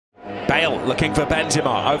Bale looking for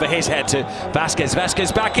Benzema, over his head to Vasquez.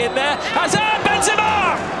 Vasquez back in there. Hazard,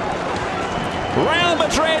 Benzema! Real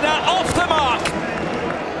Madrid are off the mark.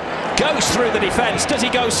 Goes through the defence. Does he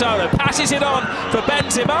go solo? Passes it on for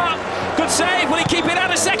Benzema. Good save. Will he keep it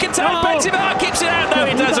out a second time? Benzema keeps it out. No,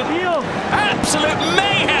 he doesn't. Absolute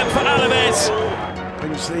mayhem for Alaves.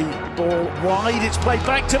 Brings the ball wide. It's played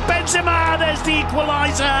back to Benzema. There's the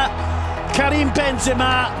equaliser. Karim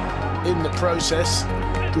Benzema in the process.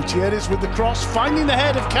 Gutierrez with the cross, finding the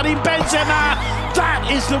head of Karim Benzema. That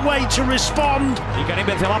is the way to respond. Y Karim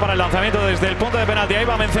Benzema para el lanzamiento desde el punto de penalti. Ahí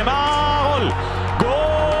va Benzema. Gol. Gol.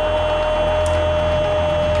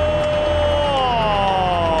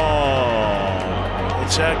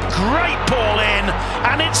 It's a great ball in,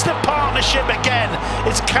 and it's the partnership again.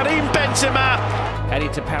 It's Karim Benzema.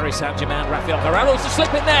 Heading to Paris Saint-Germain. Rafael Varane to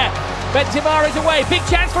slip in there. Benzema is away. Big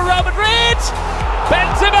chance for Real Madrid.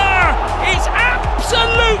 Benzema is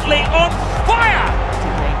absolutely on fire.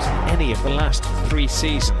 Games in any of the last 3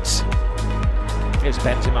 seasons. Here's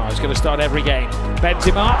Benzema, who's going to start every game.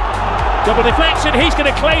 Benzema, double deflection. He's going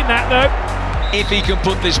to claim that though. If he can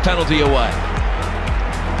put this penalty away.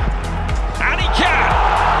 And he can.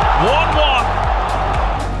 1-1.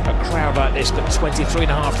 A crowd like this, but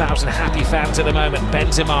 23,500 happy fans at the moment.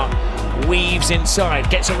 Benzema weaves inside,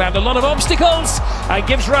 gets around a lot of obstacles, and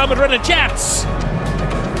gives Real Madrid a chance.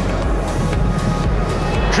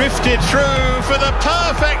 Drifted through for the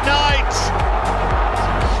perfect night.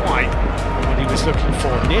 Quite what he was looking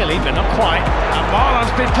for, nearly, but not quite. And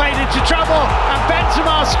Ballon's been played into trouble, and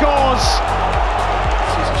Benzema scores.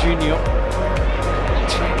 This is Junior.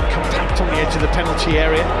 Compact on the edge of the penalty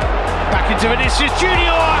area. Back into Vinicius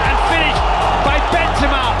Junior, and finished by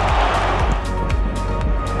Benzema.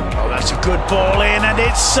 Oh, that's a good ball in, and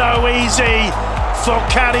it's so easy for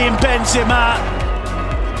Karim Benzema.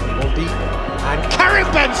 And Karim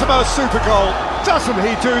Benzema's super goal. Doesn't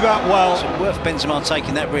he do that well? It's worth Benzema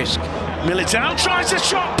taking that risk. Militao tries a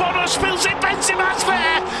shot, Bono spills it, Benzema's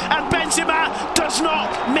there, and Benzema does not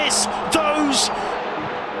miss those.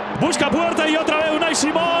 Busca puerta y otra vez Unai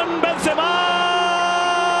Simón. Benzema.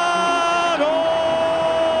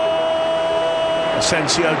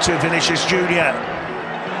 Asensio to Vinicius Junior.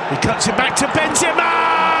 He cuts it back to Benzema.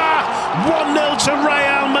 1-0 to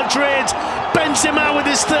Real Madrid. Benzema with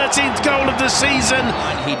his 13th goal of the season.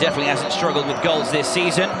 He definitely hasn't struggled with goals this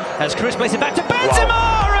season. As Chris plays it back to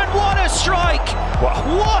Benzema, and what a strike!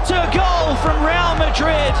 What a goal from Real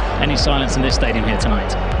Madrid! Any silence in this stadium here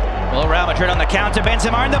tonight? Well, Real Madrid on the counter.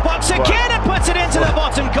 Benzema in the box again and puts it into the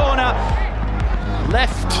bottom corner.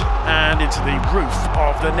 Left and into the roof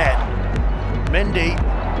of the net. Mendy,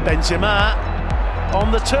 Benzema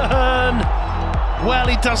on the turn. Well,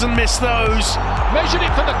 he doesn't miss those. Measured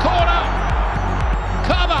it for the corner.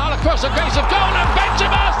 Carvajal across the face of goal, and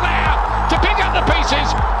Benzema's there to pick up the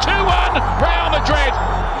pieces. 2-1 Real Madrid.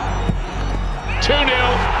 2-0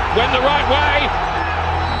 went the right way.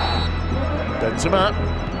 Benzema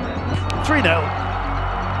 3-0,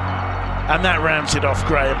 and that rounds it off,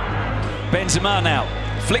 Graham. Benzema now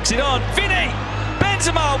flicks it on. Vinny!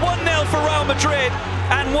 Benzema 1-0 for Real Madrid.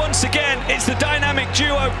 And once again, it's the dynamic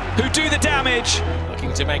duo who do the damage.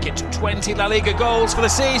 Looking to make it 20 La Liga goals for the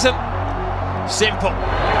season. Simple.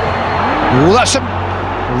 Ooh, that's some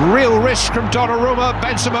real risk from Donnarumma.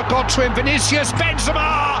 Benzema got to him. Vinicius,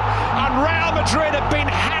 Benzema, and Real Madrid have been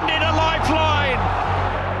handed a lifeline.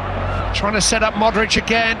 Trying to set up Modric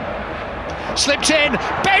again. Slipped in.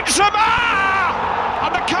 Benzema!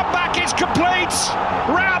 And the comeback is complete.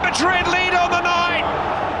 Real Madrid lead on the night.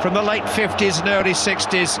 From the late 50s and early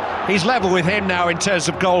 60s, he's level with him now in terms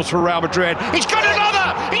of goals for Real Madrid. He's got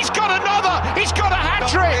another! He's got another! He's got a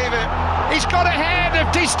hat-trick! He's got ahead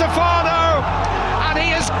of Di Stefano, and he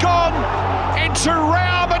has gone into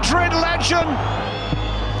Real Madrid legend.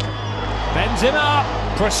 Benzema,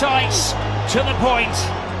 precise, to the point.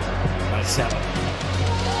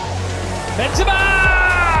 Benzema!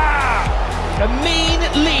 A mean,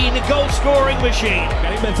 lean goal-scoring machine.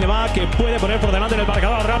 Karim Benzema, que puede poner por delante del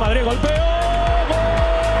marcador al Real Madrid. Golpeo.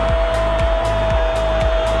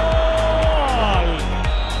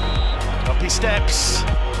 Up he steps,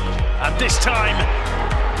 and this time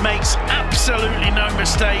makes absolutely no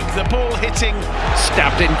mistake. The ball hitting.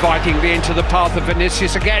 Stabbed invitingly into the path of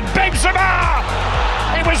Vinicius again. Benzema!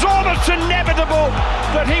 It was almost inevitable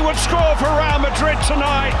that he would score for Real Madrid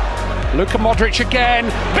tonight. Luka Modric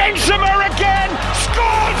again, Benzema again,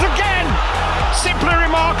 scores again! Simply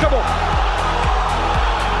remarkable.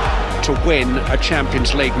 To win a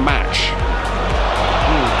Champions League match.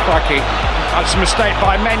 Crikey, that's a mistake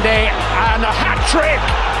by Mendy, and a hat-trick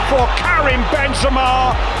for Karim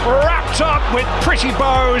Benzema, wrapped up with pretty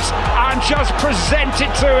bows, and just present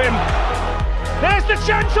it to him. There's the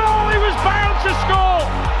chance. Oh, he was bound to score.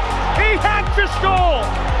 He had to score.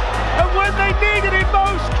 And when they needed him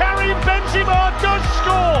most, Karim Benzema does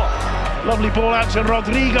score. Lovely ball out to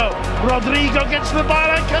Rodrigo. Rodrigo gets the ball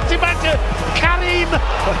and cuts it back to Karim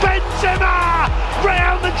Benzema.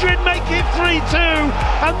 Real Madrid make it 3-2,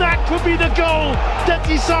 and that could be the goal that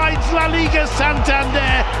decides La Liga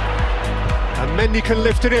Santander. And Mendy can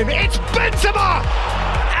lift it in. It's Benzema!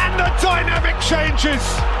 And the dynamic changes.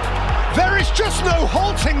 There is just no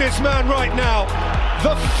halting this man right now.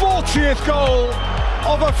 The 40th goal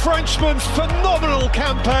of a Frenchman's phenomenal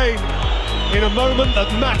campaign in a moment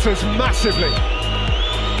that matters massively.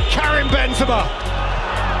 Karim Benzema,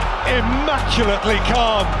 immaculately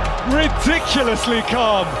calm, ridiculously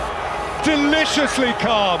calm, deliciously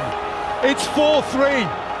calm. It's 4-3.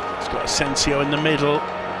 He's got Asensio in the middle.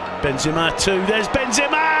 Benzema 2. There's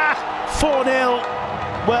Benzema! 4-0.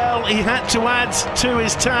 Well, he had to add to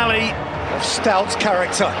his tally. Of stout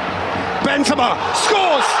character. Benzema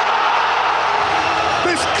scores!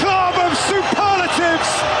 This club of superlatives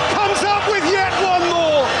comes up with yet one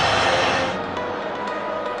more.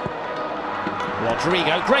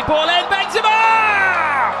 Rodrigo, great ball in,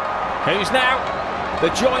 Benzema! Who's now the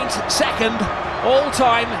joint second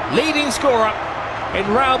all-time leading scorer in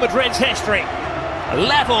Real Madrid's history.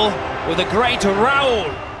 Level with the great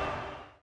Raul.